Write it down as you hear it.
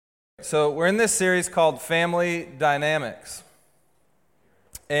So we're in this series called Family Dynamics.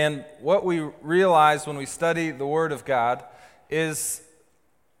 And what we realize when we study the Word of God is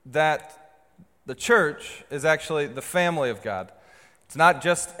that the church is actually the family of God. It's not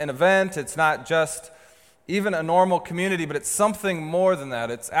just an event, it's not just even a normal community, but it's something more than that.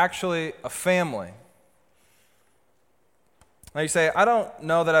 It's actually a family. Now you say, I don't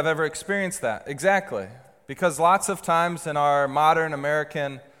know that I've ever experienced that. Exactly. Because lots of times in our modern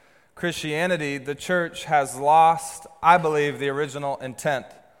American Christianity, the church has lost, I believe, the original intent,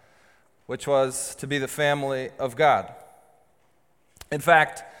 which was to be the family of God. In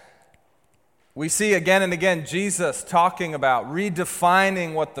fact, we see again and again Jesus talking about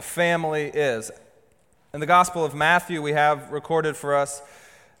redefining what the family is. In the Gospel of Matthew, we have recorded for us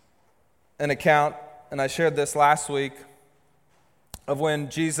an account, and I shared this last week, of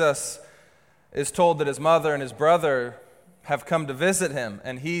when Jesus is told that his mother and his brother have come to visit him,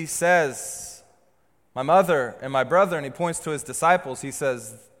 and he says, my mother and my brother, and he points to his disciples, he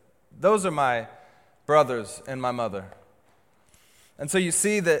says, those are my brothers and my mother. And so you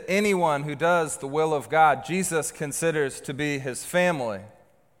see that anyone who does the will of God, Jesus considers to be his family.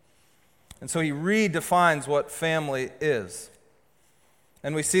 And so he redefines what family is.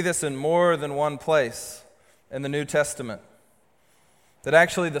 And we see this in more than one place in the New Testament. That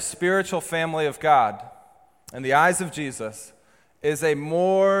actually the spiritual family of God, in the eyes of Jesus, is a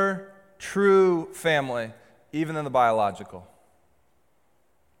more true family even than the biological.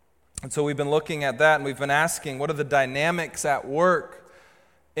 And so we've been looking at that, and we've been asking, what are the dynamics at work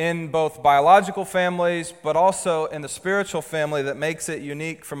in both biological families, but also in the spiritual family that makes it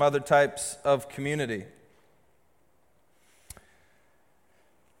unique from other types of community?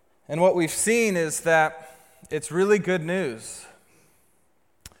 And what we've seen is that it's really good news,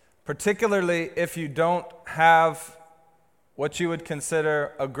 particularly if you don't have what you would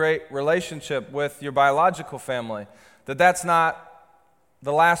consider a great relationship with your biological family, that's not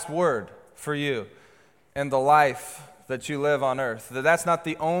the last word for you in the life that you live on earth, that's not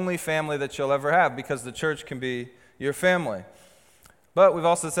the only family that you'll ever have, because the church can be your family. But we've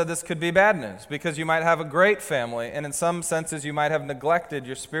also said this could be bad news, because you might have a great family, and in some senses you might have neglected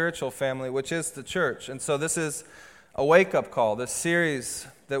your spiritual family, which is the church. And so this is a wake-up call. This series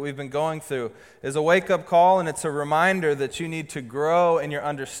that we've been going through is a wake-up call, and it's a reminder that you need to grow in your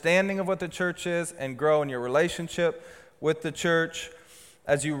understanding of what the church is and grow in your relationship with the church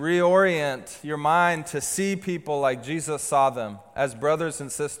as you reorient your mind to see people like Jesus saw them, as brothers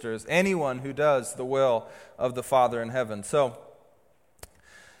and sisters, anyone who does the will of the Father in heaven. So,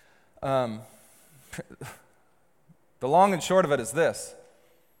 the long and short of it is this.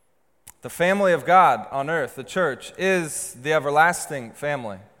 The family of God on earth, the church, is the everlasting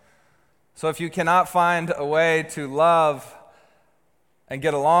family. So if you cannot find a way to love and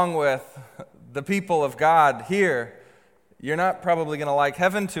get along with the people of God here, you're not probably going to like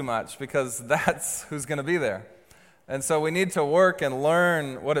heaven too much, because that's who's going to be there. And so we need to work and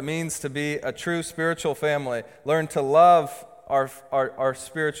learn what it means to be a true spiritual family, learn to love our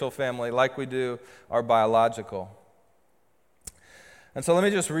spiritual family like we do our biological. And so let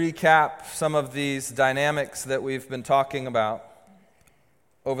me just recap some of these dynamics that we've been talking about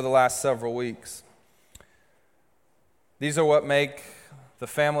over the last several weeks. These are what make the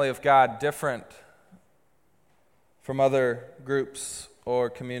family of God different from other groups or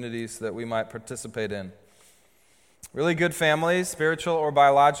communities that we might participate in. Really good families, spiritual or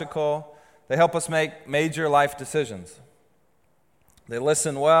biological, they help us make major life decisions. They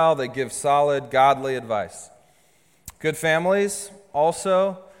listen well, they give solid, godly advice. Good families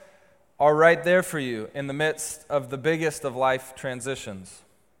also are right there for you in the midst of the biggest of life transitions.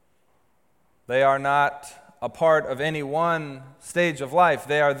 They are not a part of any one stage of life.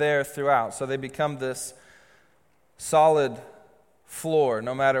 They are there throughout. So they become this solid floor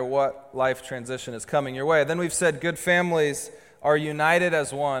no matter what life transition is coming your way. Then we've said good families are united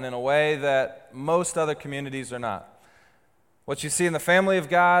as one in a way that most other communities are not. What you see in the family of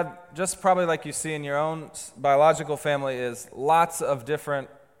God, just probably like you see in your own biological family, is lots of different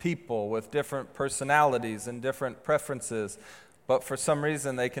people with different personalities and different preferences, but for some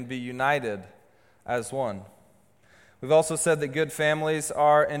reason they can be united as one. We've also said that good families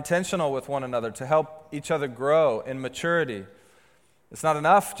are intentional with one another to help each other grow in maturity. It's not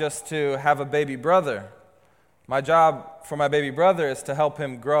enough just to have a baby brother. My job for my baby brother is to help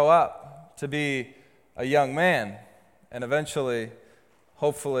him grow up to be a young man, and eventually,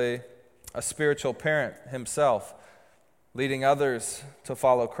 hopefully, a spiritual parent himself, leading others to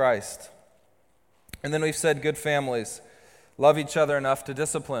follow Christ. And then we've said good families love each other enough to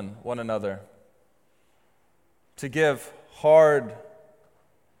discipline one another, to give hard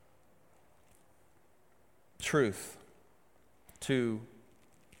truth to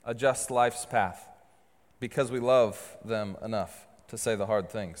adjust life's path because we love them enough to say the hard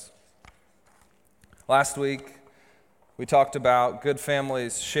things. Last week, we talked about good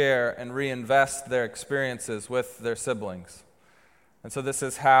families share and reinvest their experiences with their siblings. And so this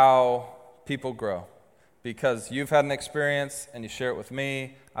is how people grow. Because you've had an experience and you share it with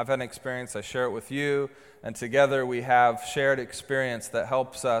me. I've had an experience, I share it with you. And together we have shared experience that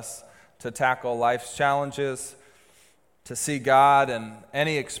helps us to tackle life's challenges, to see God in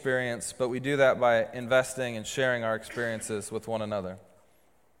any experience, but we do that by investing and sharing our experiences with one another.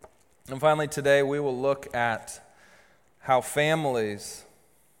 And finally, today we will look at how families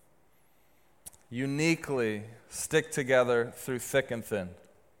uniquely stick together through thick and thin.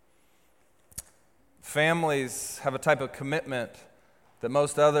 Families have a type of commitment that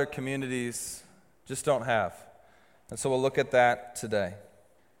most other communities just don't have. And so we'll look at that today.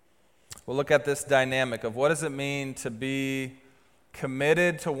 We'll look at this dynamic of what does it mean to be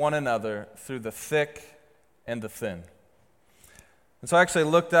committed to one another through the thick and the thin. And so I actually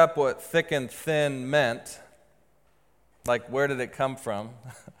looked up what thick and thin meant. Like, where did it come from?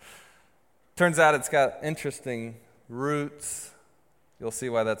 Turns out it's got interesting roots. You'll see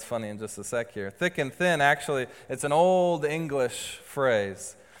why that's funny in just a sec here. Thick and thin, actually, it's an old English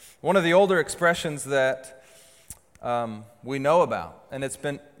phrase. One of the older expressions that we know about, and it's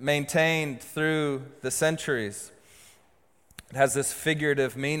been maintained through the centuries. It has this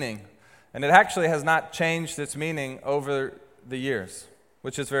figurative meaning, and it actually has not changed its meaning over the years,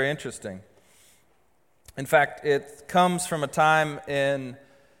 which is very interesting. In fact, it comes from a time in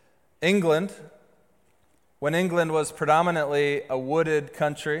England when England was predominantly a wooded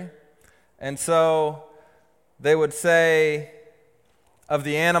country, and so they would say of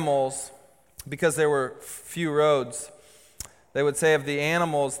the animals, because there were few roads, they would say of the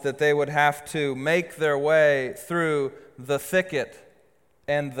animals that they would have to make their way through the thicket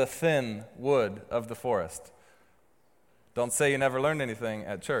and the thin wood of the forest. Don't say you never learned anything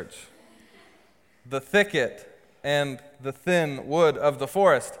at church. The thicket and the thin wood of the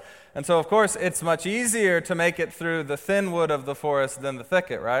forest. And so, of course, it's much easier to make it through the thin wood of the forest than the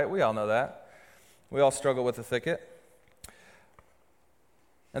thicket, right? We all know that. We all struggle with the thicket.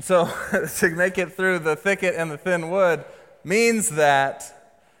 And so, to make it through the thicket and the thin wood means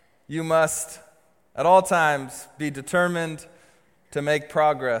that you must, at all times, be determined to make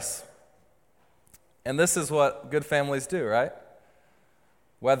progress. And this is what good families do, right?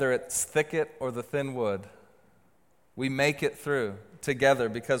 Whether it's thicket or the thin wood, we make it through together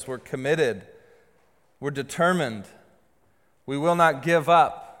because we're committed, we're determined. We will not give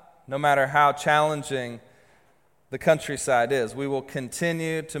up no matter how challenging the countryside is. We will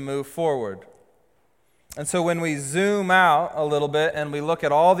continue to move forward. And so when we zoom out a little bit and we look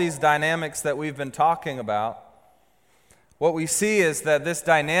at all these dynamics that we've been talking about, what we see is that this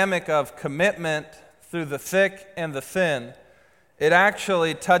dynamic of commitment through the thick and the thin, it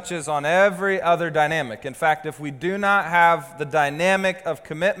actually touches on every other dynamic. In fact, if we do not have the dynamic of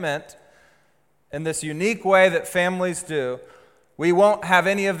commitment in this unique way that families do, we won't have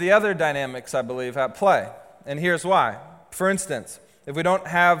any of the other dynamics, I believe, at play. And here's why. For instance, if we don't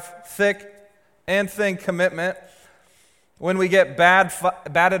have thick and thin commitment, when we get bad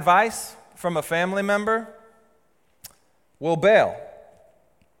advice from a family member, we'll bail.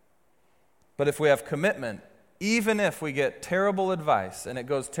 But if we have commitment, even if we get terrible advice and it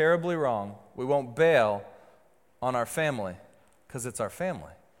goes terribly wrong, we won't bail on our family because it's our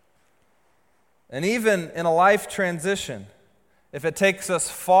family. And even in a life transition, if it takes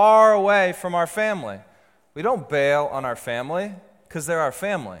us far away from our family, we don't bail on our family because they're our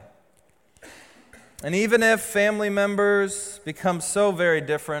family. And even if family members become so very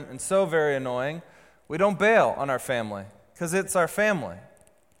different and so very annoying, we don't bail on our family because it's our family.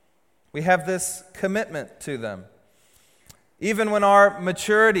 We have this commitment to them. Even when our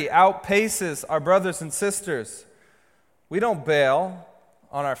maturity outpaces our brothers and sisters, we don't bail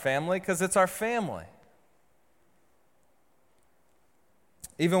on our family because it's our family.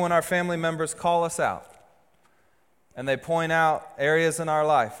 Even when our family members call us out and they point out areas in our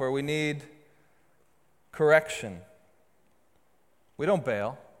life where we need correction, we don't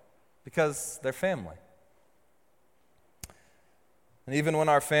bail because they're family. And even when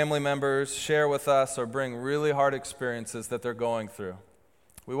our family members share with us or bring really hard experiences that they're going through,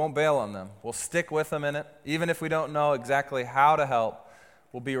 we won't bail on them. We'll stick with them in it. Even if we don't know exactly how to help,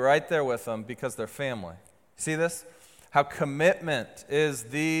 we'll be right there with them because they're family. See this? How commitment is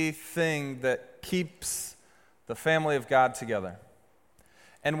the thing that keeps the family of God together.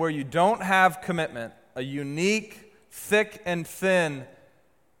 And where you don't have commitment, a unique, thick and thin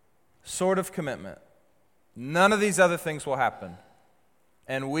sort of commitment, none of these other things will happen.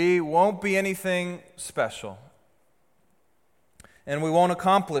 And we won't be anything special. And we won't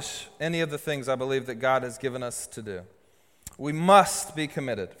accomplish any of the things I believe that God has given us to do. We must be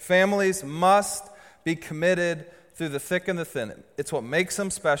committed. Families must be committed through the thick and the thin. It's what makes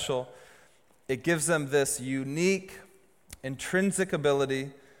them special. It gives them this unique, intrinsic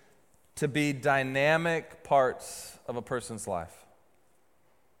ability to be dynamic parts of a person's life.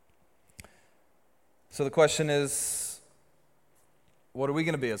 So the question is, what are we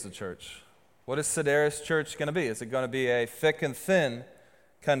going to be as a church? What is Sideris Church going to be? Is it going to be a thick and thin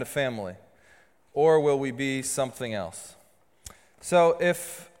kind of family? Or will we be something else? So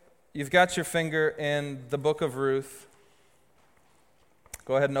if you've got your finger in the book of Ruth,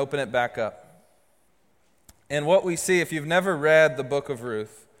 go ahead and open it back up. And what we see, if you've never read the book of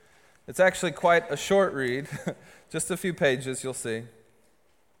Ruth, it's actually quite a short read, just a few pages, you'll see.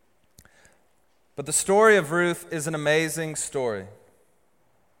 But the story of Ruth is an amazing story.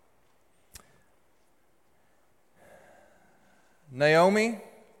 Naomi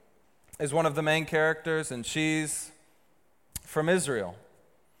is one of the main characters, and she's from Israel.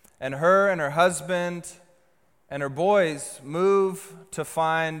 And her husband and her boys move to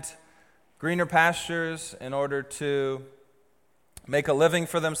find greener pastures in order to make a living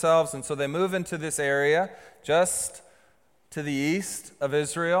for themselves. And so they move into this area just to the east of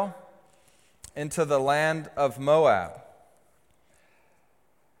Israel, into the land of Moab.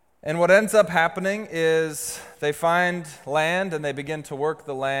 And what ends up happening is they find land and they begin to work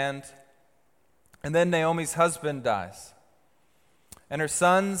the land. And then Naomi's husband dies. And her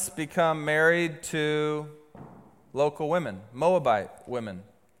sons become married to local women, Moabite women.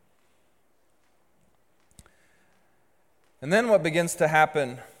 And then what begins to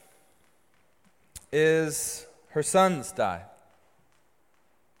happen is her sons die.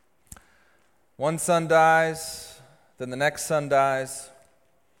 One son dies, then the next son dies,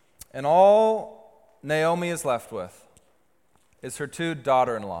 and all Naomi is left with is her two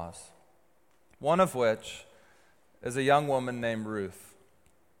daughter-in-laws, one of which is a young woman named Ruth.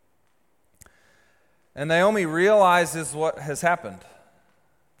 And Naomi realizes what has happened,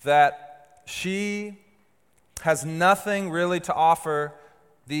 that she has nothing really to offer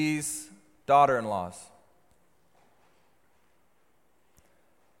these daughter-in-laws.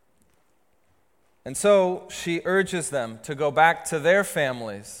 And so she urges them to go back to their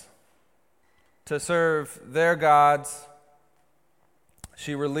families, to serve their gods.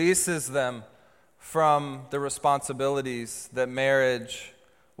 She releases them from the responsibilities that marriage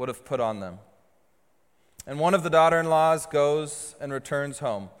would have put on them. And one of the daughter-in-laws goes and returns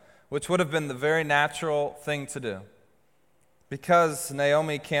home, which would have been the very natural thing to do. Because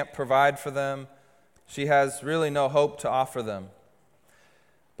Naomi can't provide for them, she has really no hope to offer them.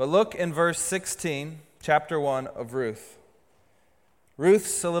 But look in verse 16, chapter 1 of Ruth.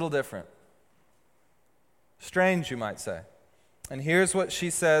 Ruth's a little different. Strange, you might say. And here's what she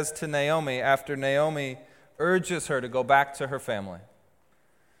says to Naomi after Naomi urges her to go back to her family.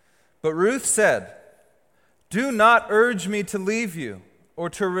 But Ruth said, "Do not urge me to leave you or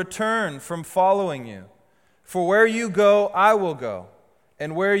to return from following you. For where you go, I will go,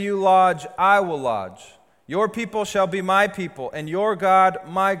 and where you lodge, I will lodge. Your people shall be my people, and your God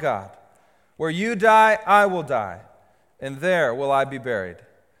my God. Where you die, I will die, and there will I be buried.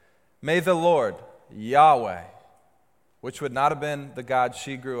 May the Lord, Yahweh," which would not have been the God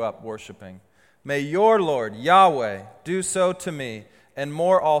she grew up worshiping, "may your Lord, Yahweh, do so to me, and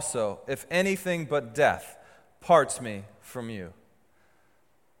more also, if anything but death parts me from you."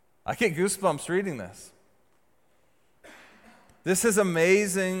 I get goosebumps reading this. This is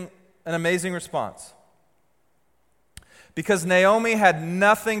amazing, an amazing response. Because Naomi had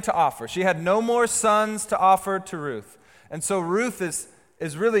nothing to offer. She had no more sons to offer to Ruth. And so Ruth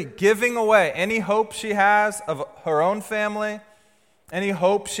is really giving away any hope she has of her own family, any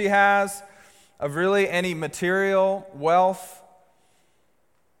hope she has of really any material wealth.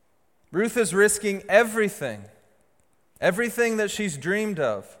 Ruth is risking everything that she's dreamed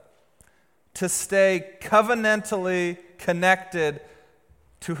of, to stay covenantally connected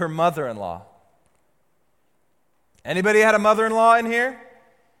to her mother-in-law. Anybody had a mother-in-law in here?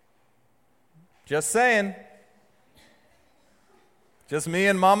 Just saying. Just me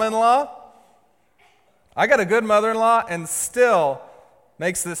and mama-in-law? I got a good mother-in-law, and still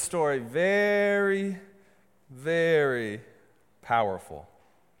makes this story very, very powerful.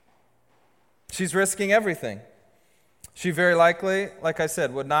 She's risking everything. She very likely, like I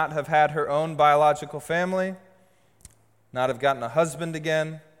said, would not have had her own biological family, not have gotten a husband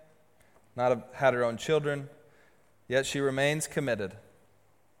again, not have had her own children, yet she remains committed.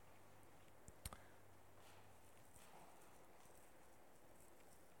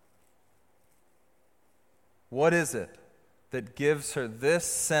 What is it that gives her this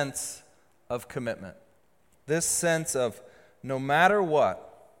sense of commitment? This sense of, no matter what,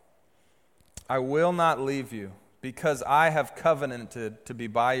 I will not leave you because I have covenanted to be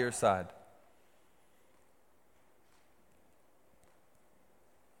by your side.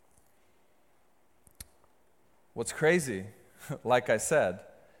 What's crazy, like I said,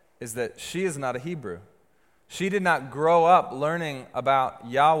 is that she is not a Hebrew. She did not grow up learning about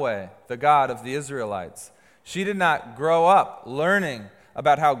Yahweh, the God of the Israelites. She did not grow up learning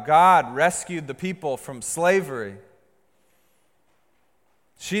about how God rescued the people from slavery.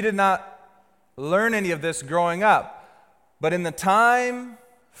 She did not learn any of this growing up. But in the time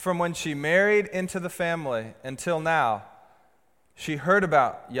from when she married into the family until now, she heard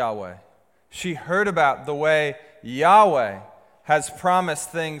about Yahweh. She heard about the way Yahweh has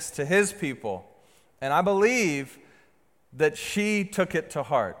promised things to his people. And I believe that she took it to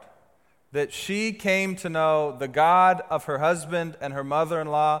heart, that she came to know the God of her husband and her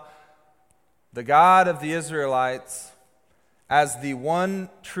mother-in-law, the God of the Israelites, as the one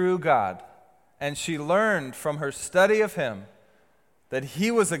true God. And she learned from her study of him that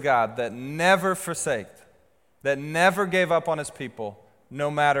he was a God that never forsaked, that never gave up on his people,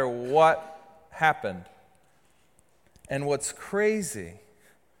 no matter what happened. And what's crazy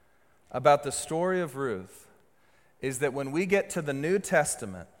about the story of Ruth is that when we get to the New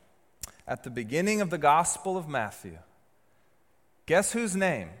Testament, at the beginning of the Gospel of Matthew, guess whose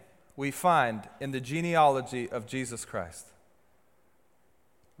name we find in the genealogy of Jesus Christ?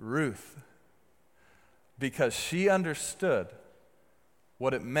 Ruth. Because she understood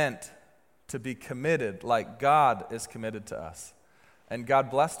what it meant to be committed like God is committed to us. And God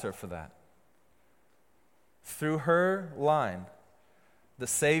blessed her for that. Through her line, the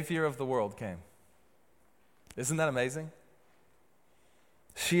Savior of the world came. Isn't that amazing?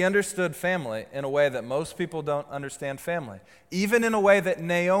 She understood family in a way that most people don't understand family. Even in a way that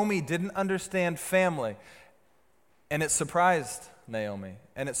Naomi didn't understand family. And it surprised Naomi.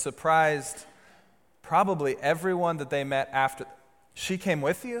 And it surprised probably everyone that they met after. She came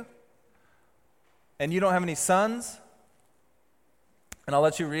with you? And you don't have any sons? And I'll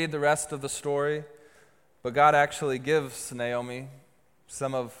let you read the rest of the story. But God actually gives Naomi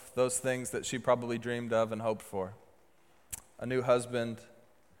some of those things that she probably dreamed of and hoped for. A new husband,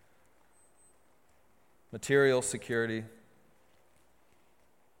 material security.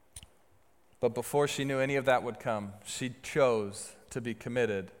 But before she knew any of that would come, she chose to be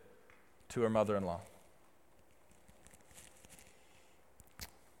committed to her mother-in-law.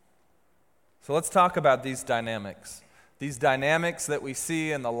 So let's talk about these dynamics. These dynamics that we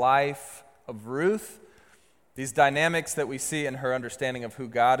see in the life of Ruth. These dynamics that we see in her understanding of who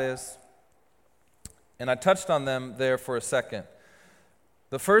God is. And I touched on them there for a second.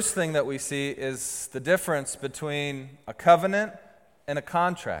 The first thing that we see is the difference between a covenant and a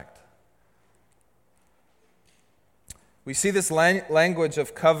contract. We see this language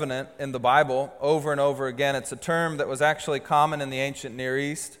of covenant in the Bible over and over again. It's a term that was actually common in the ancient Near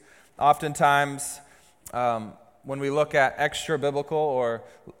East. Oftentimes, when we look at extra-biblical or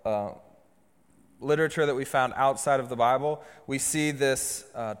literature that we found outside of the Bible, we see this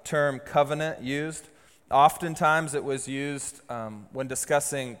term covenant used. Oftentimes it was used when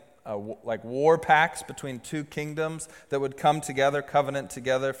discussing like war pacts between two kingdoms that would come together, covenant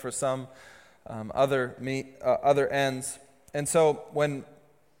together for some other ends. And so when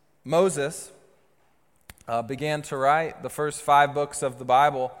Moses began to write the first 5 books of the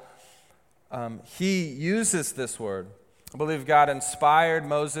Bible, he uses this word. I believe God inspired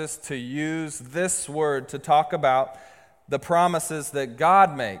Moses to use this word to talk about the promises that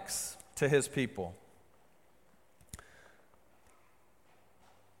God makes to his people.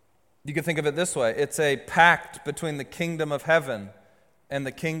 You can think of it this way. It's a pact between the kingdom of heaven and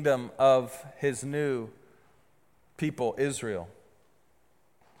the kingdom of his new people, Israel.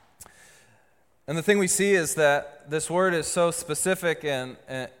 And the thing we see is that this word is so specific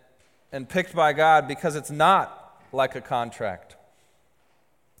and picked by God because it's not like a contract.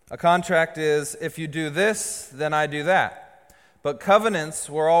 A contract is, if you do this, then I do that. But covenants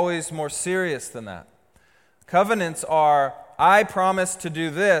were always more serious than that. Covenants are, I promise to do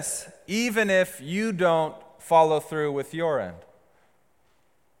this, even if you don't follow through with your end.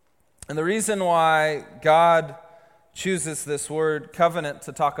 And the reason why God chooses this word covenant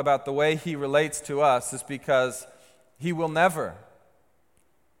to talk about the way he relates to us is because he will never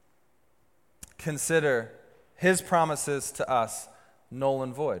consider his promises to us null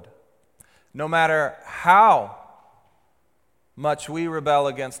and void. No matter how much we rebel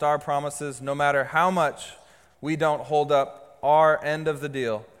against our promises, no matter how much we don't hold up our end of the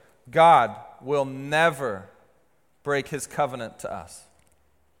deal, God will never break his covenant to us.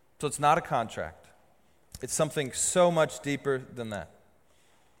 So it's not a contract. It's something so much deeper than that.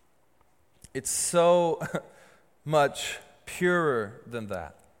 It's so much purer than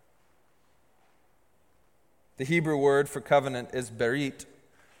that. The Hebrew word for covenant is berit.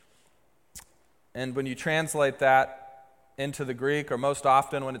 And when you translate that into the Greek, or most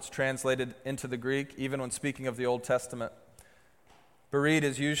often when it's translated into the Greek, even when speaking of the Old Testament, berit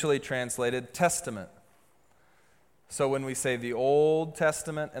is usually translated testament. So when we say the Old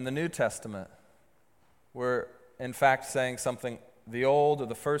Testament and the New Testament, we're in fact saying something, the Old or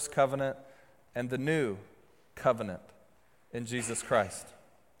the First Covenant and the New Covenant in Jesus Christ.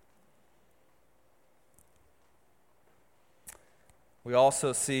 We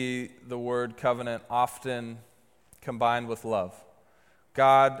also see the word covenant often combined with love.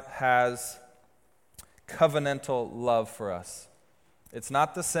 God has covenantal love for us. It's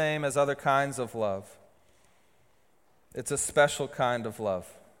not the same as other kinds of love. It's a special kind of love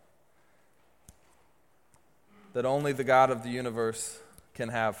that only the God of the universe can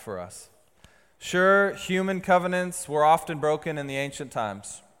have for us. Sure, human covenants were often broken in the ancient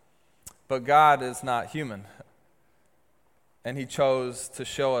times, but God is not human. And he chose to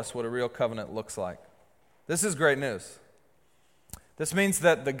show us what a real covenant looks like. This is great news. This means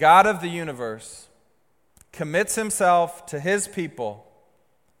that the God of the universe commits himself to his people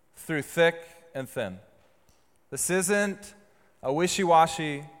through thick and thin. This isn't a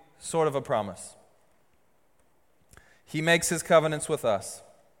wishy-washy sort of a promise. He makes his covenants with us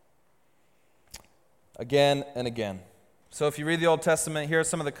again and again. So if you read the Old Testament, here are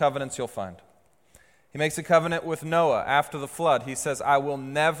some of the covenants you'll find. He makes a covenant with Noah after the flood. He says, I will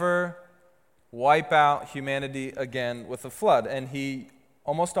never wipe out humanity again with a flood. And he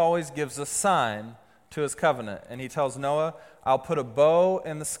almost always gives a sign to his covenant. And he tells Noah, I'll put a bow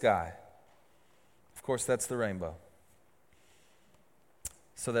in the sky. Of course, that's the rainbow.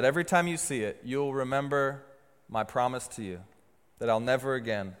 So that every time you see it, you'll remember my promise to you, that I'll never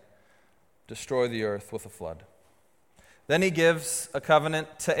again destroy the earth with a flood. Then he gives a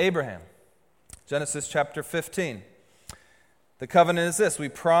covenant to Abraham. Genesis chapter 15. The covenant is this.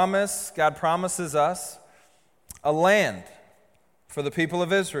 God promises us a land for the people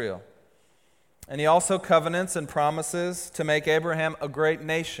of Israel. And he also covenants and promises to make Abraham a great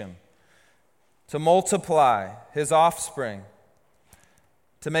nation, to multiply his offspring,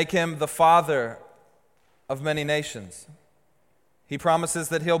 to make him the father of many nations. He promises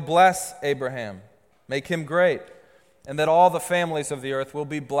that he'll bless Abraham, make him great, and that all the families of the earth will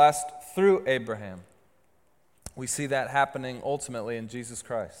be blessed through Abraham. We see that happening ultimately in Jesus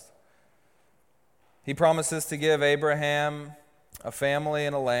Christ. He promises to give Abraham a family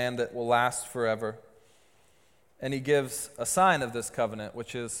and a land that will last forever. And he gives a sign of this covenant,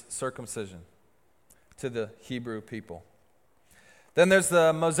 which is circumcision to the Hebrew people. Then there's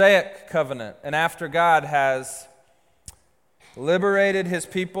the Mosaic covenant. And after God has liberated his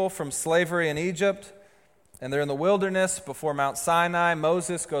people from slavery in Egypt, and they're in the wilderness before Mount Sinai,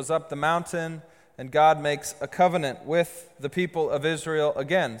 Moses goes up the mountain, and God makes a covenant with the people of Israel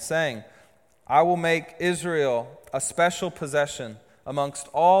again, saying, I will make Israel a special possession amongst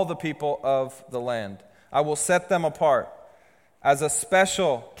all the people of the land. I will set them apart as a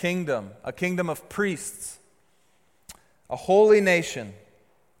special kingdom, a kingdom of priests, a holy nation,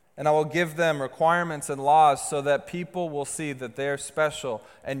 and I will give them requirements and laws so that people will see that they're special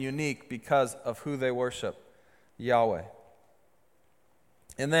and unique because of who they worship, Yahweh.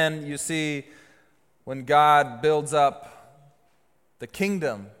 And then you see when God builds up the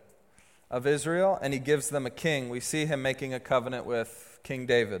kingdom of Israel and he gives them a king, we see him making a covenant with King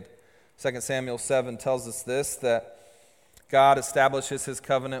David. 2 Samuel 7 tells us this, that God establishes his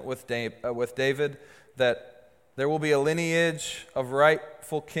covenant with David, that there will be a lineage of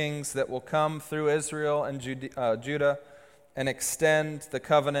rightful kings that will come through Israel and Judah and extend the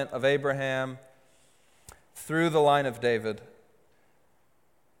covenant of Abraham through the line of David.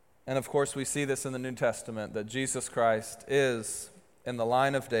 And of course, we see this in the New Testament, that Jesus Christ is, in the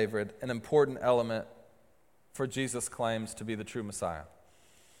line of David, an important element for Jesus' claims to be the true Messiah.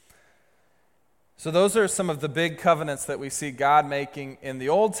 So those are some of the big covenants that we see God making in the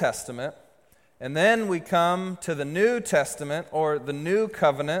Old Testament. And then we come to the New Testament, or the New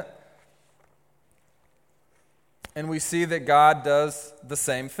Covenant, and we see that God does the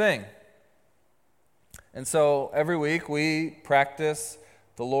same thing. And so every week we practice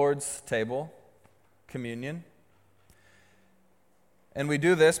the Lord's table, communion. And we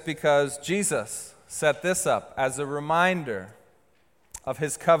do this because Jesus set this up as a reminder of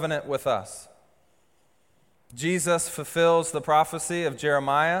his covenant with us. Jesus fulfills the prophecy of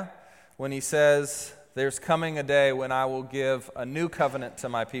Jeremiah when he says there's coming a day when I will give a new covenant to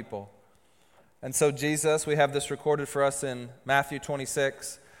my people. And so Jesus, we have this recorded for us in Matthew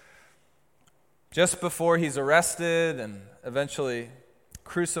 26, just before he's arrested and eventually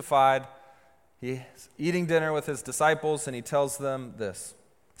crucified, he's eating dinner with his disciples, and he tells them this.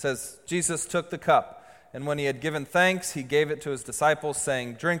 It says, Jesus took the cup, and when he had given thanks, he gave it to his disciples,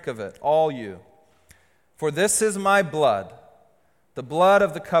 saying, "Drink of it, all you. For this is my blood, the blood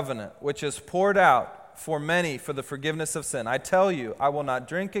of the covenant, which is poured out for many for the forgiveness of sin. I tell you, I will not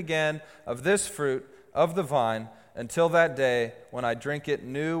drink again of this fruit of the vine until that day when I drink it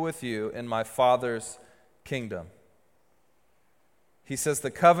new with you in my Father's kingdom." He says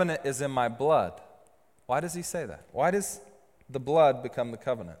the covenant is in my blood. Why does he say that? Why does the blood become the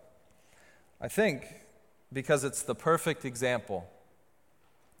covenant? I think because it's the perfect example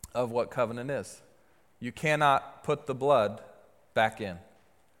of what covenant is. You cannot put the blood back in.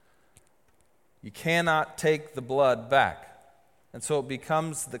 You cannot take the blood back. And so it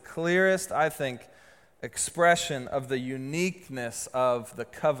becomes the clearest, I think, expression of the uniqueness of the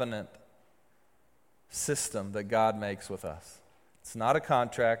covenant system that God makes with us. It's not a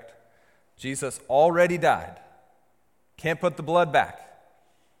contract. Jesus already died. Can't put the blood back.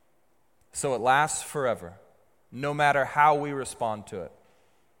 So it lasts forever, no matter how we respond to it.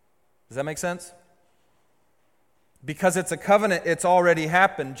 Does that make sense? Because it's a covenant, it's already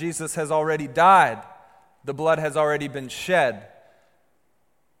happened. Jesus has already died. The blood has already been shed.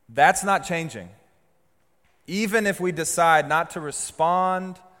 That's not changing. Even if we decide not to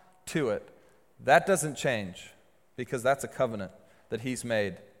respond to it, that doesn't change, because that's a covenant that he's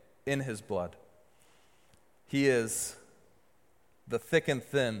made in his blood. He is the thick and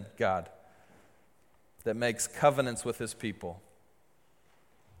thin God that makes covenants with his people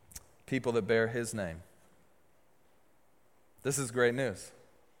that bear his name. This is great news.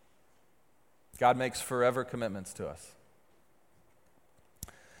 God makes forever commitments to us.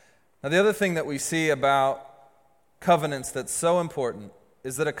 Now, the other thing that we see about covenants that's so important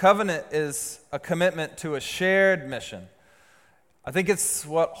is that a covenant is a commitment to a shared mission. I think it's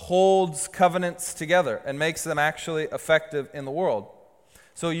what holds covenants together and makes them actually effective in the world.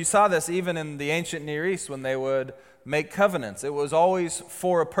 So you saw this even in the ancient Near East when they would make covenants. It was always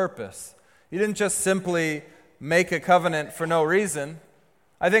for a purpose. You didn't just simply make a covenant for no reason.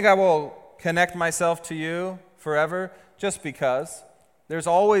 I think I will connect myself to you forever just because. There's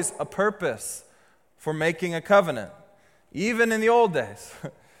always a purpose for making a covenant, even in the old days.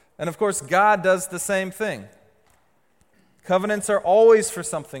 And of course, God does the same thing. Covenants are always for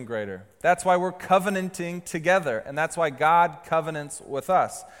something greater. That's why we're covenanting together, and that's why God covenants with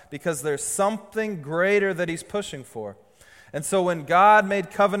us, because there's something greater that he's pushing for. And so when God made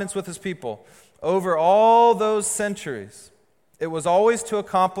covenants with his people over all those centuries, it was always to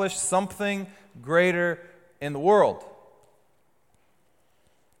accomplish something greater in the world.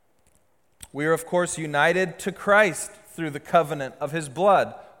 We are, of course, united to Christ through the covenant of his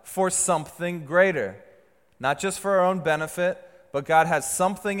blood for something greater. Not just for our own benefit, but God has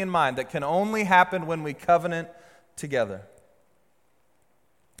something in mind that can only happen when we covenant together.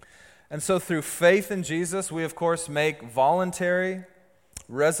 And so through faith in Jesus, we of course make voluntary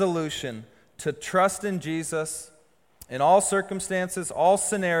resolution to trust in Jesus in all circumstances, all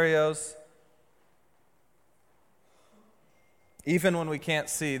scenarios, even when we can't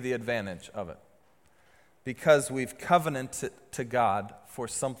see the advantage of it, because we've covenanted to God for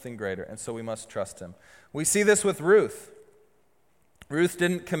something greater, and so we must trust him. We see this with Ruth. Ruth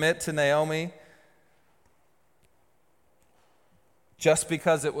didn't commit to Naomi just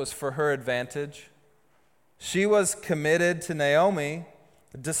because it was for her advantage. She was committed to Naomi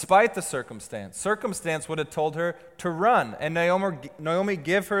despite the circumstance. Circumstance would have told her to run, and Naomi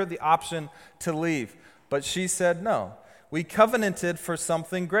gave her the option to leave. But she said, no, we covenanted for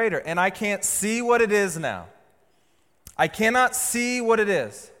something greater, and I can't see what it is now. I cannot see what it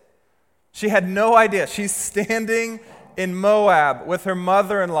is. She had no idea. She's standing in Moab with her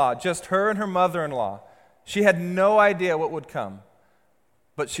mother-in-law, just her and her mother-in-law. She had no idea what would come,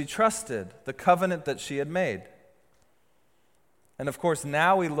 but she trusted the covenant that she had made. And of course,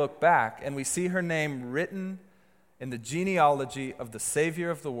 now we look back and we see her name written in the genealogy of the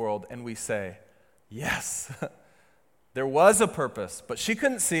Savior of the world, and we say, yes, there was a purpose, but she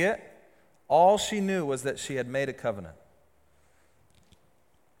couldn't see it. All she knew was that she had made a covenant,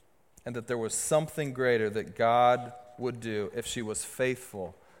 and that there was something greater that God would do if she was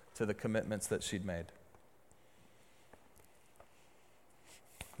faithful to the commitments that she'd made.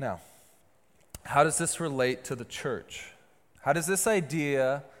 Now, how does this relate to the church? How does this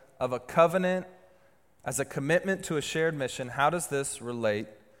idea of a covenant as a commitment to a shared mission, how does this relate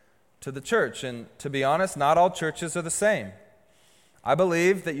to the church. And to be honest, not all churches are the same. I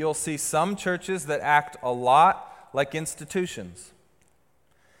believe that you'll see some churches that act a lot like institutions.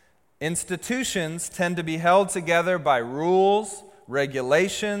 Institutions tend to be held together by rules,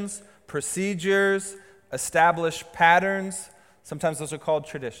 regulations, procedures, established patterns. Sometimes those are called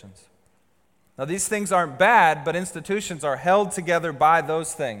traditions. Now, these things aren't bad, but institutions are held together by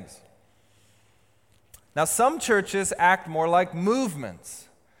those things. Now, some churches act more like movements,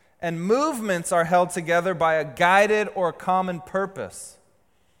 and movements are held together by a guided or common purpose,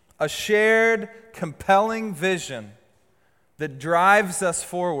 a shared, compelling vision that drives us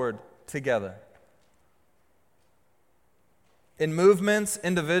forward together. In movements,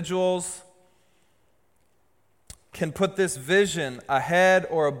 individuals can put this vision ahead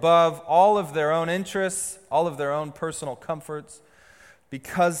or above all of their own interests, all of their own personal comforts,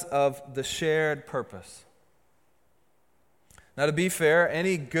 because of the shared purpose. Now, to be fair,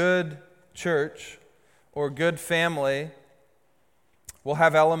 any good church or good family will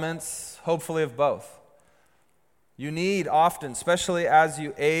have elements, hopefully, of both. You need often, especially as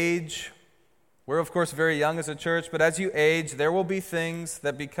you age, we're of course very young as a church, but as you age, there will be things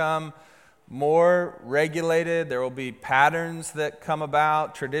that become more regulated. There will be patterns that come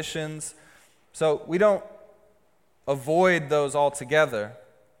about, traditions. So we don't avoid those altogether.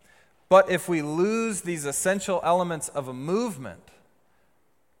 But if we lose these essential elements of a movement,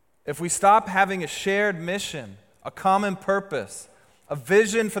 if we stop having a shared mission, a common purpose, a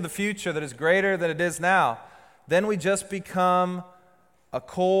vision for the future that is greater than it is now, then we just become a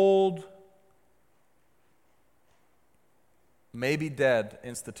cold, maybe dead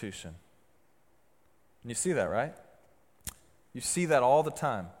institution. And you see that, right? You see that all the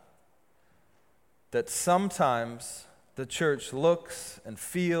time. That sometimes the church looks and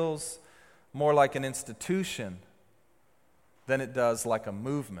feels more like an institution than it does like a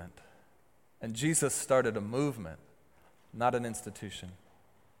movement. And Jesus started a movement, not an institution.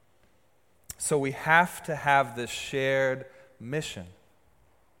 So we have to have this shared mission.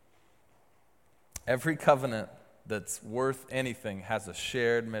 Every covenant that's worth anything has a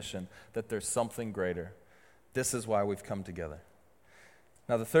shared mission, that there's something greater. This is why we've come together.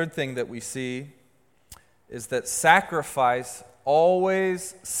 Now, the third thing that we see is that sacrifice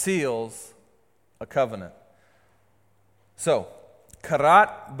always seals a covenant. So,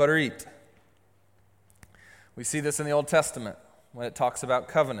 karat barit. We see this in the Old Testament when it talks about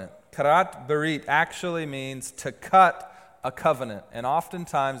covenant. Karat barit actually means to cut a covenant. And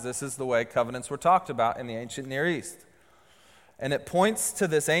oftentimes this is the way covenants were talked about in the ancient Near East. And it points to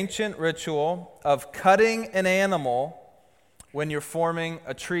this ancient ritual of cutting an animal when you're forming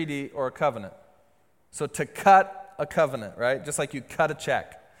a treaty or a covenant. So to cut a covenant, right? Just like you cut a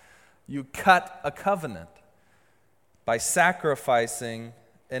check. You cut a covenant by sacrificing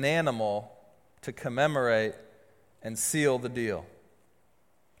an animal to commemorate and seal the deal.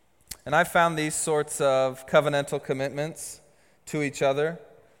 And I found these sorts of covenantal commitments to each other,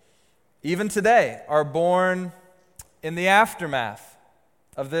 even today, are born in the aftermath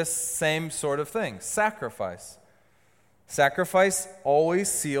of this same sort of thing, sacrifice. Sacrifice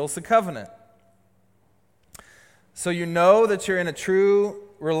always seals the covenant. So you know that you're in a true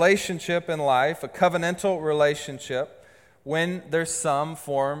relationship in life, a covenantal relationship, when there's some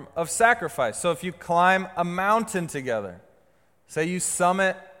form of sacrifice. So if you climb a mountain together, say you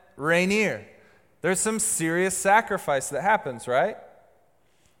summit Rainier, there's some serious sacrifice that happens, right?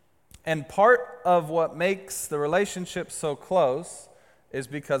 And part of what makes the relationship so close is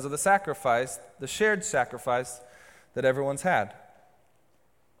because of the sacrifice, the shared sacrifice that everyone's had.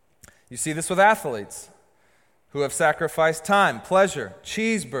 You see this with athletes who have sacrificed time, pleasure,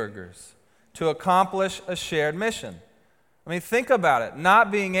 cheeseburgers to accomplish a shared mission. I mean, think about it.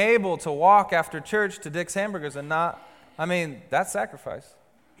 Not being able to walk after church to Dick's Hamburgers and that's sacrifice.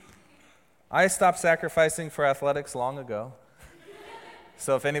 I stopped sacrificing for athletics long ago.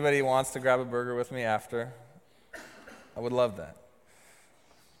 So if anybody wants to grab a burger with me after, I would love that.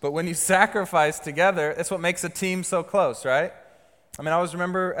 But when you sacrifice together, it's what makes a team so close, right? I mean, I always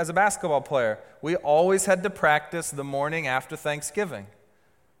remember as a basketball player, we always had to practice the morning after Thanksgiving.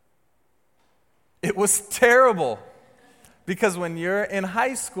 It was terrible because when you're in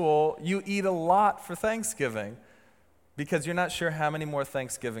high school, you eat a lot for Thanksgiving because you're not sure how many more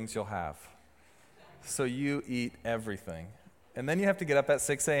Thanksgivings you'll have. So you eat everything. And then you have to get up at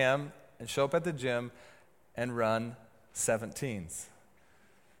 6 a.m. and show up at the gym and run 17s.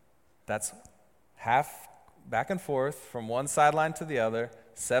 That's half back and forth from one sideline to the other,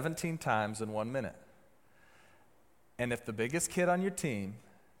 17 times in 1 minute. And if the biggest kid on your team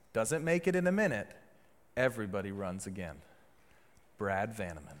doesn't make it in a minute, everybody runs again. Brad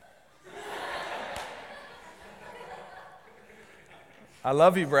Vanneman. I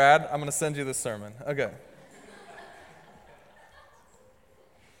love you, Brad. I'm going to send you this sermon. Okay.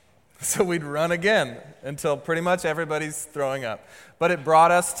 So we'd run again until pretty much everybody's throwing up. But it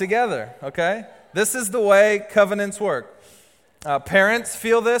brought us together, okay? This is the way covenants work. Parents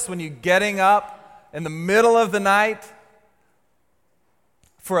feel this when you're getting up in the middle of the night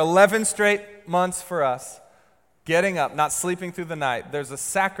for 11 straight months for us, getting up, not sleeping through the night. There's a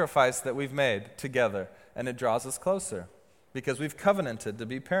sacrifice that we've made together, and it draws us closer because we've covenanted to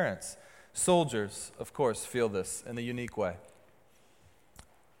be parents. Soldiers, of course, feel this in a unique way.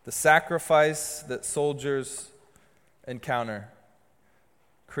 The sacrifice that soldiers encounter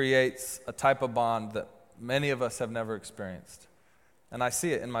creates a type of bond that many of us have never experienced. And I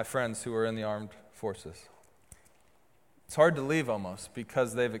see it in my friends who are in the armed forces. It's hard to leave almost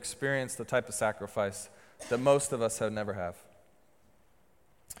because they've experienced the type of sacrifice that most of us have never have.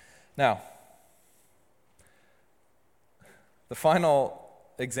 Now, the final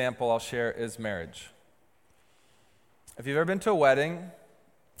example I'll share is marriage. If you've ever been to a wedding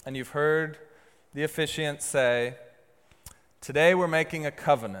and you've heard the officiant say, "Today we're making a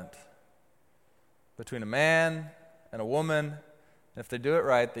covenant between a man and a woman," and if they do it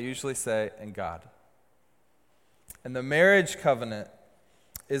right, they usually say, "and God." And the marriage covenant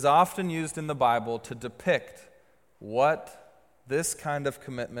is often used in the Bible to depict what this kind of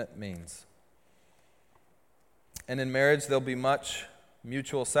commitment means. And in marriage, there'll be much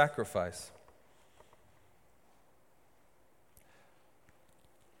mutual sacrifice.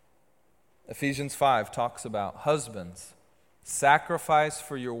 Ephesians 5 talks about husbands, sacrifice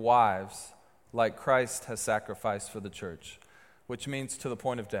for your wives like Christ has sacrificed for the church, which means to the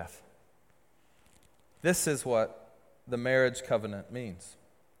point of death. This is what the marriage covenant means.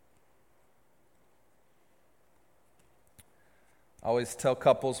 I always tell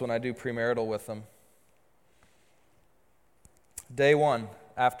couples when I do premarital with them, day one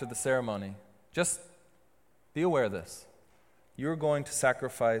after the ceremony, just be aware of this. You're going to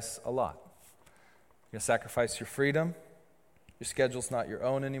sacrifice a lot. You're going to sacrifice your freedom. Your schedule's not your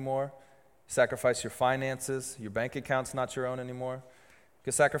own anymore. Sacrifice your finances. Your bank account's not your own anymore. You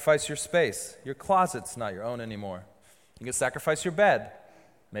can sacrifice your space. Your closet's not your own anymore. You can sacrifice your bed.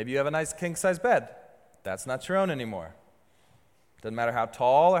 Maybe you have a nice king-size bed. That's not your own anymore. Doesn't matter how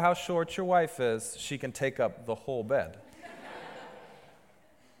tall or how short your wife is, she can take up the whole bed.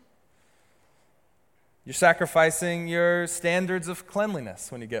 You're sacrificing your standards of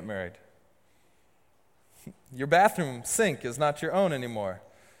cleanliness when you get married. Your bathroom sink is not your own anymore.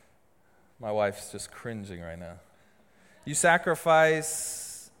 My wife's just cringing right now. You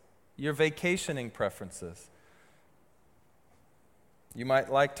sacrifice your vacationing preferences. You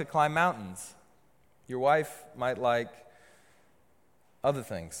might like to climb mountains. Your wife might like other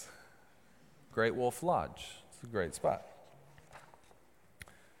things. Great Wolf Lodge. It's a great spot.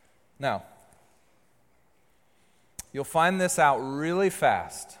 Now, you'll find this out really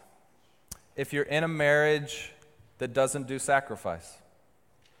fast if you're in a marriage that doesn't do sacrifice.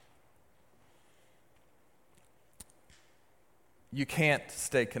 You can't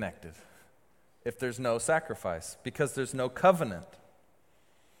stay connected if there's no sacrifice because there's no covenant.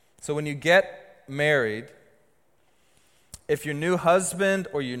 So when you get married, if your new husband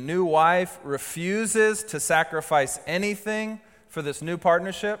or your new wife refuses to sacrifice anything for this new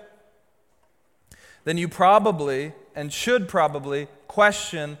partnership, then you probably and should probably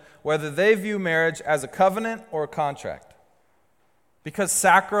question whether they view marriage as a covenant or a contract. Because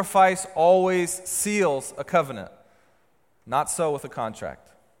sacrifice always seals a covenant. Not so with a contract.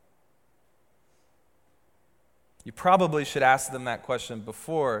 You probably should ask them that question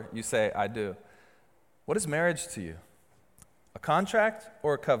before you say, "I do." What is marriage to you? A contract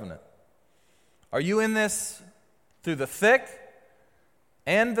or a covenant? Are you in this through the thick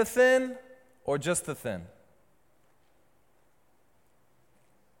and the thin, or just the thin?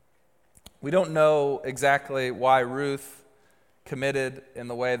 We don't know exactly why Ruth committed in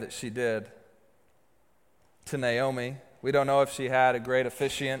the way that she did to Naomi. We don't know if she had a great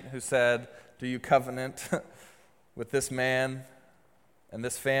officiant who said, "Do you covenant with this man and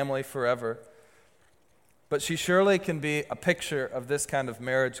this family forever?" But she surely can be a picture of this kind of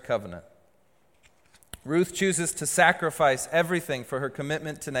marriage covenant. Ruth chooses to sacrifice everything for her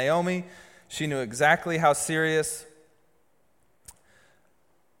commitment to Naomi. She knew exactly how serious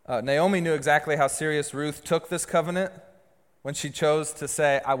Naomi knew exactly how serious Ruth took this covenant when she chose to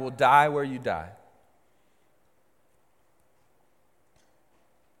say, "I will die where you die."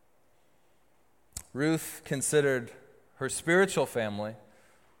 Ruth considered her spiritual family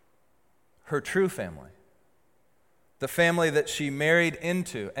her true family. the family that she married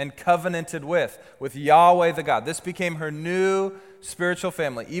into and covenanted with Yahweh the God. This became her new spiritual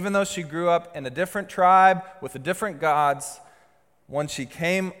family. Even though she grew up in a different tribe with the different gods, when she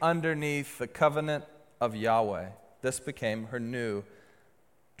came underneath the covenant of Yahweh, this became her new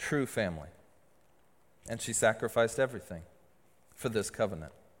true family. And she sacrificed everything for this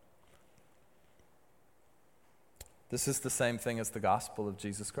covenant. This is the same thing as the gospel of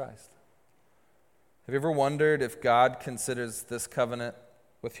Jesus Christ. Have you ever wondered if God considers this covenant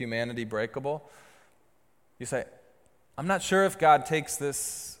with humanity breakable? You say, I'm not sure if God takes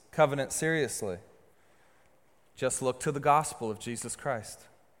this covenant seriously. Just look to the gospel of Jesus Christ.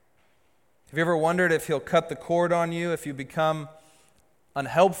 Have you ever wondered if he'll cut the cord on you if you become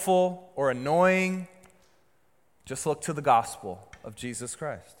unhelpful or annoying? Just look to the gospel of Jesus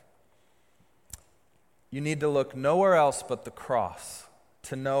Christ. You need to look nowhere else but the cross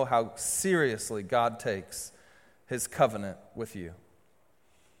to know how seriously God takes his covenant with you.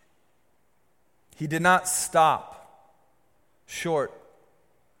 He did not stop short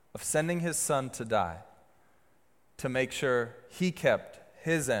of sending his son to die to make sure he kept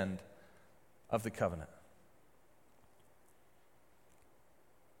his end of the covenant.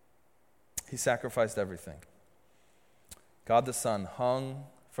 He sacrificed everything. God the Son hung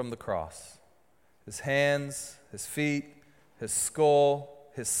from the cross. His hands, his feet, his skull,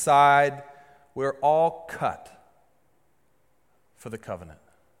 his side were all cut for the covenant,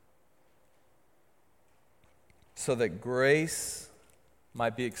 so that grace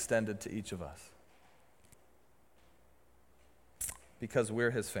might be extended to each of us, because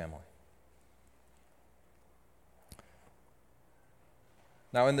we're his family.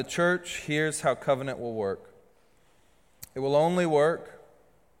 Now, in the church, here's how covenant will work. It will only work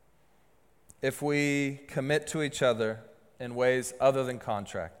if we commit to each other in ways other than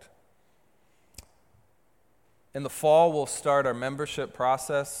contract. In the fall, we'll start our membership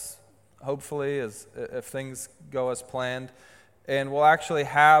process, hopefully, if things go as planned, and we'll actually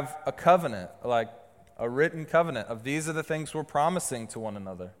have a covenant, like a written covenant of these are the things we're promising to one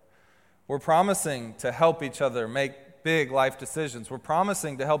another. We're promising to help each other make big life decisions. We're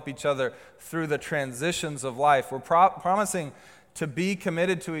promising to help each other through the transitions of life. We're promising to be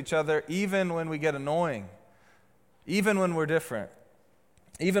committed to each other even when we get annoying, even when we're different,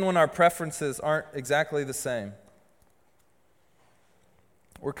 even when our preferences aren't exactly the same.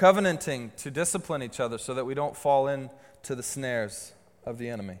 We're covenanting to discipline each other so that we don't fall into the snares of the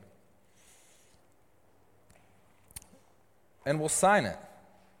enemy. And we'll sign it,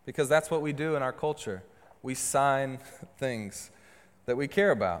 because that's what we do in our culture. We sign things that we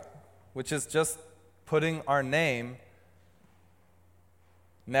care about, which is just putting our name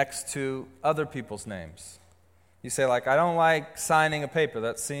next to other people's names. You say, like, I don't like signing a paper.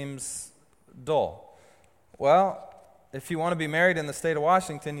 That seems dull. Well, if you want to be married in the state of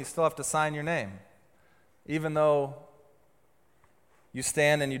Washington, you still have to sign your name, even though you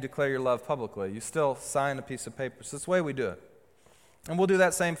stand and you declare your love publicly. You still sign a piece of paper. So it's the way we do it. And we'll do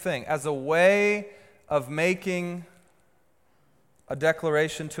that same thing as a way of making a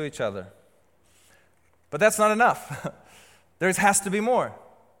declaration to each other. But that's not enough. There has to be more.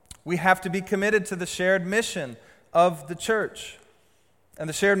 We have to be committed to the shared mission of the church. And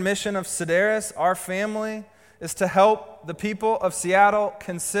the shared mission of Sideris, our family, is to help the people of Seattle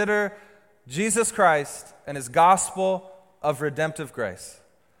consider Jesus Christ and his gospel of redemptive grace.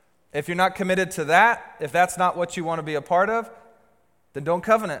 If you're not committed to that, if that's not what you want to be a part of, then don't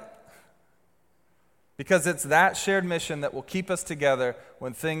covenant. Because it's that shared mission that will keep us together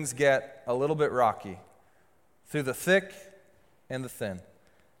when things get a little bit rocky. Through the thick and the thin.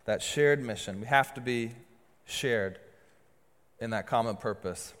 That shared mission. We have to be shared in that common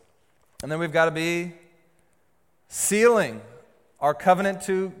purpose. And then we've got to be sealing our covenant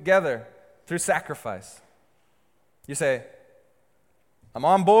together through sacrifice. You say, I'm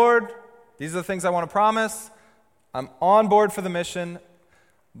on board. These are the things I want to promise. I'm on board for the mission,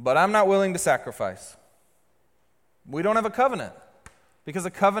 but I'm not willing to sacrifice. We don't have a covenant, because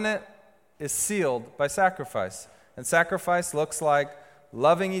a covenant is sealed by sacrifice. And sacrifice looks like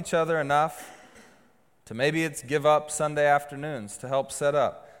loving each other enough to, maybe it's give up Sunday afternoons to help set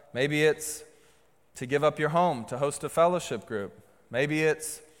up. Maybe it's to give up your home to host a fellowship group. Maybe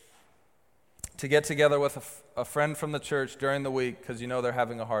it's to get together with a friend from the church during the week because you know they're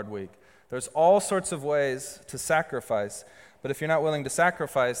having a hard week. There's all sorts of ways to sacrifice, but if you're not willing to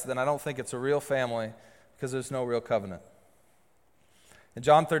sacrifice, then I don't think it's a real family, because there's no real covenant. In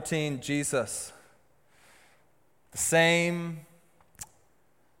John 13, Jesus, the same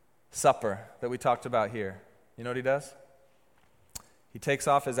supper that we talked about here, you know what he does? He takes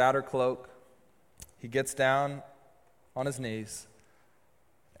off his outer cloak, he gets down on his knees,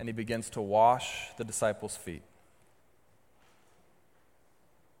 and he begins to wash the disciples' feet.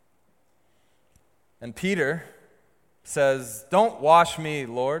 And Peter says, "Don't wash me,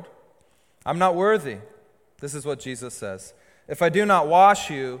 Lord. I'm not worthy." This is what Jesus says. "If I do not wash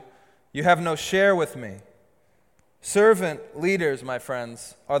you, you have no share with me." Servant leaders, my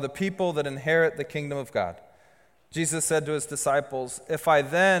friends, are the people that inherit the kingdom of God. Jesus said to his disciples, "If I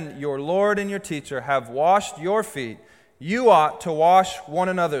then, your Lord and your teacher, have washed your feet, you ought to wash one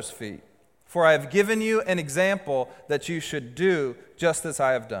another's feet. For I have given you an example that you should do just as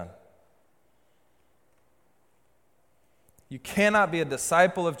I have done." You cannot be a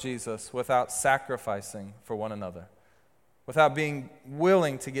disciple of Jesus without sacrificing for one another, without being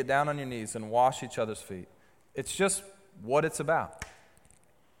willing to get down on your knees and wash each other's feet. It's just what it's about.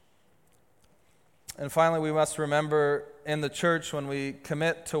 And finally, we must remember in the church when we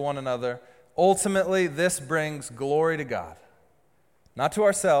commit to one another, ultimately this brings glory to God. Not to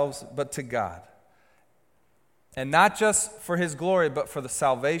ourselves, but to God. And not just for his glory, but for the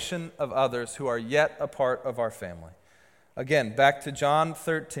salvation of others who are yet a part of our family. Again, back to John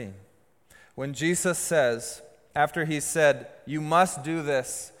 13. When Jesus says, after he said, "You must do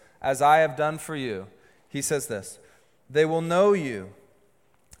this as I have done for you," he says this, "They will know you.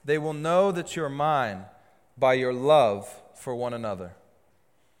 They will know that you are mine by your love for one another."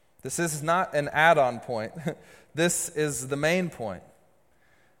 This is not an add-on point. This is the main point.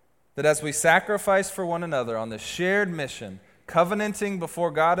 That as we sacrifice for one another on this shared mission, covenanting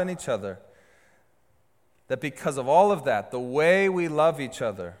before God and each other, that because of all of that, the way we love each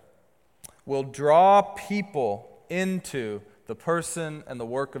other will draw people into the person and the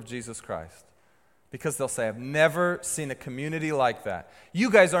work of Jesus Christ. Because they'll say, "I've never seen a community like that. You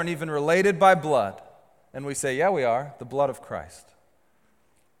guys aren't even related by blood." And we say, "Yeah, we are, the blood of Christ."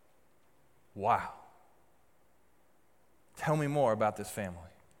 Wow. Tell me more about this family.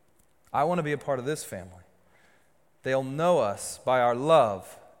 I want to be a part of this family. They'll know us by our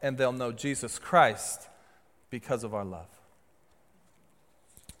love, and they'll know Jesus Christ because of our love.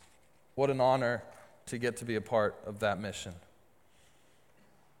 What an honor to get to be a part of that mission.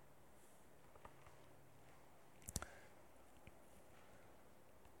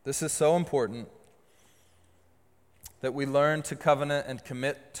 This is so important that we learn to covenant and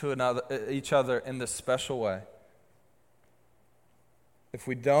commit to each other in this special way. If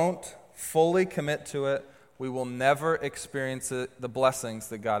we don't fully commit to it, we will never experience the blessings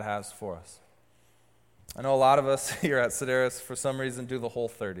that God has for us. I know a lot of us here at Sideris, for some reason, do the Whole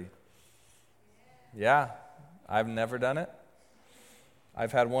 30. Yeah, I've never done it.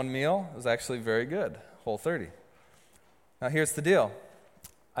 I've had one meal. It was actually very good, Whole 30. Now here's the deal.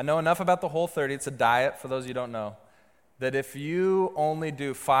 I know enough about the Whole 30. It's a diet, for those of you who don't know, that if you only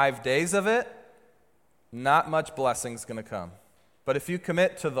do 5 days of it, not much blessing's going to come. But if you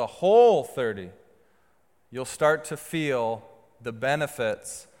commit to the Whole 30, you'll start to feel the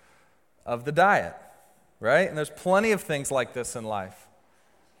benefits of the diet, right? And there's plenty of things like this in life.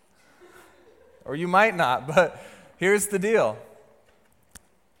 Or you might not, but here's the deal.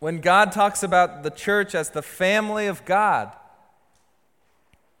 When God talks about the church as the family of God,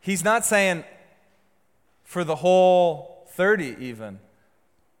 he's not saying for the whole 30 even,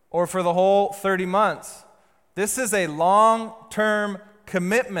 or for the whole 30 months. This is a long-term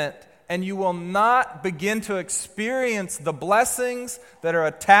commitment, and you will not begin to experience the blessings that are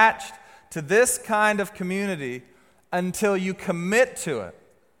attached to this kind of community until you commit to it.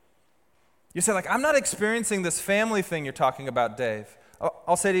 You say, I'm not experiencing this family thing you're talking about, Dave.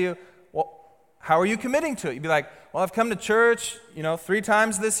 I'll say to you, well, how are you committing to it? You'd be like, well, I've come to church, 3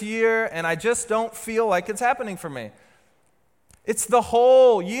 times this year, and I just don't feel like it's happening for me. It's the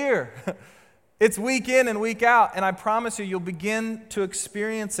whole year. It's week in and week out, and I promise you, you'll begin to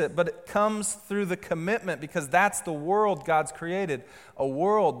experience it, but it comes through the commitment, because that's the world God's created, a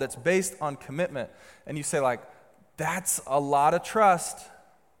world that's based on commitment. And you say, that's a lot of trust.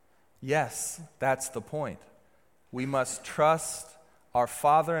 Yes, that's the point. We must trust our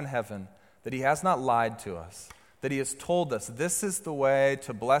Father in heaven that He has not lied to us, that He has told us this is the way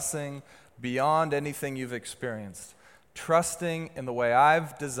to blessing beyond anything you've experienced. Trusting in the way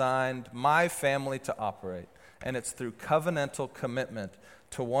I've designed my family to operate. And it's through covenantal commitment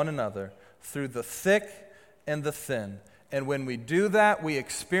to one another, through the thick and the thin. And when we do that, we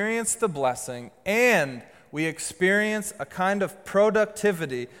experience the blessing, and we experience a kind of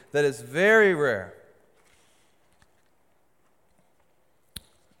productivity that is very rare.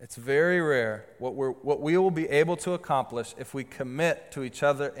 It's very rare what we will be able to accomplish if we commit to each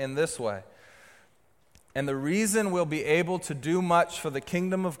other in this way. And the reason we'll be able to do much for the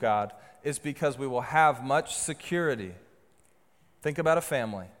kingdom of God is because we will have much security. Think about a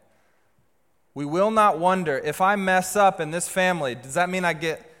family. We will not wonder, if I mess up in this family, does that mean I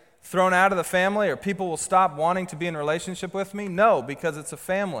get thrown out of the family or people will stop wanting to be in a relationship with me? No, because it's a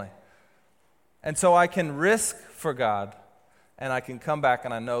family. And so I can risk for God, and I can come back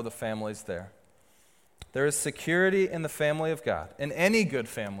and I know the family's there. There is security in the family of God. In any good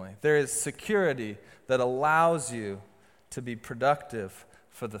family, there is security that allows you to be productive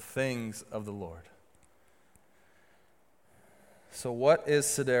for the things of the Lord. So what is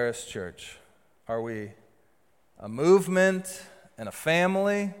Sideris Church? Are we a movement and a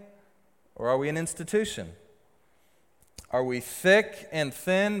family, or are we an institution? Are we thick and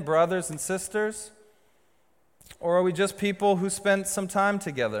thin brothers and sisters, or are we just people who spent some time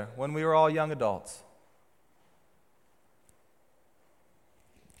together when we were all young adults?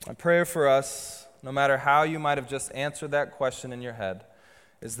 My prayer for us, no matter how you might have just answered that question in your head,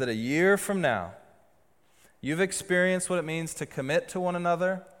 is that a year from now, you've experienced what it means to commit to one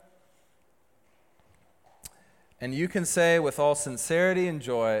another, and you can say with all sincerity and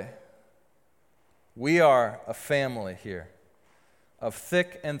joy, we are a family here of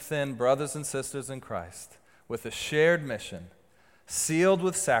thick and thin brothers and sisters in Christ with a shared mission, sealed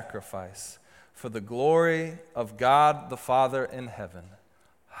with sacrifice for the glory of God the Father in heaven.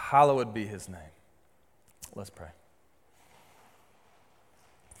 Hallowed be his name. Let's pray.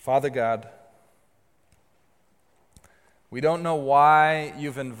 Father God, we don't know why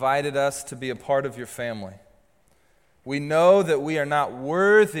you've invited us to be a part of your family. We know that we are not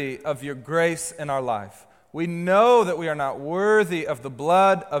worthy of your grace in our life. We know that we are not worthy of the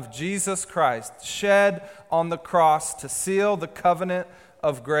blood of Jesus Christ shed on the cross to seal the covenant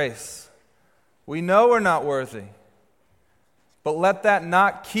of grace. We know we're not worthy. But let that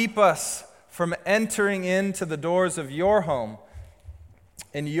not keep us from entering into the doors of your home,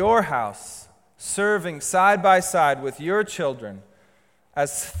 in your house, serving side by side with your children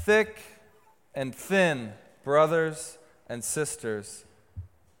as thick and thin brothers and sisters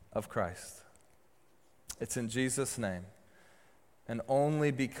of Christ. It's in Jesus' name, and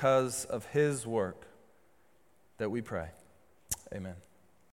only because of his work that we pray. Amen.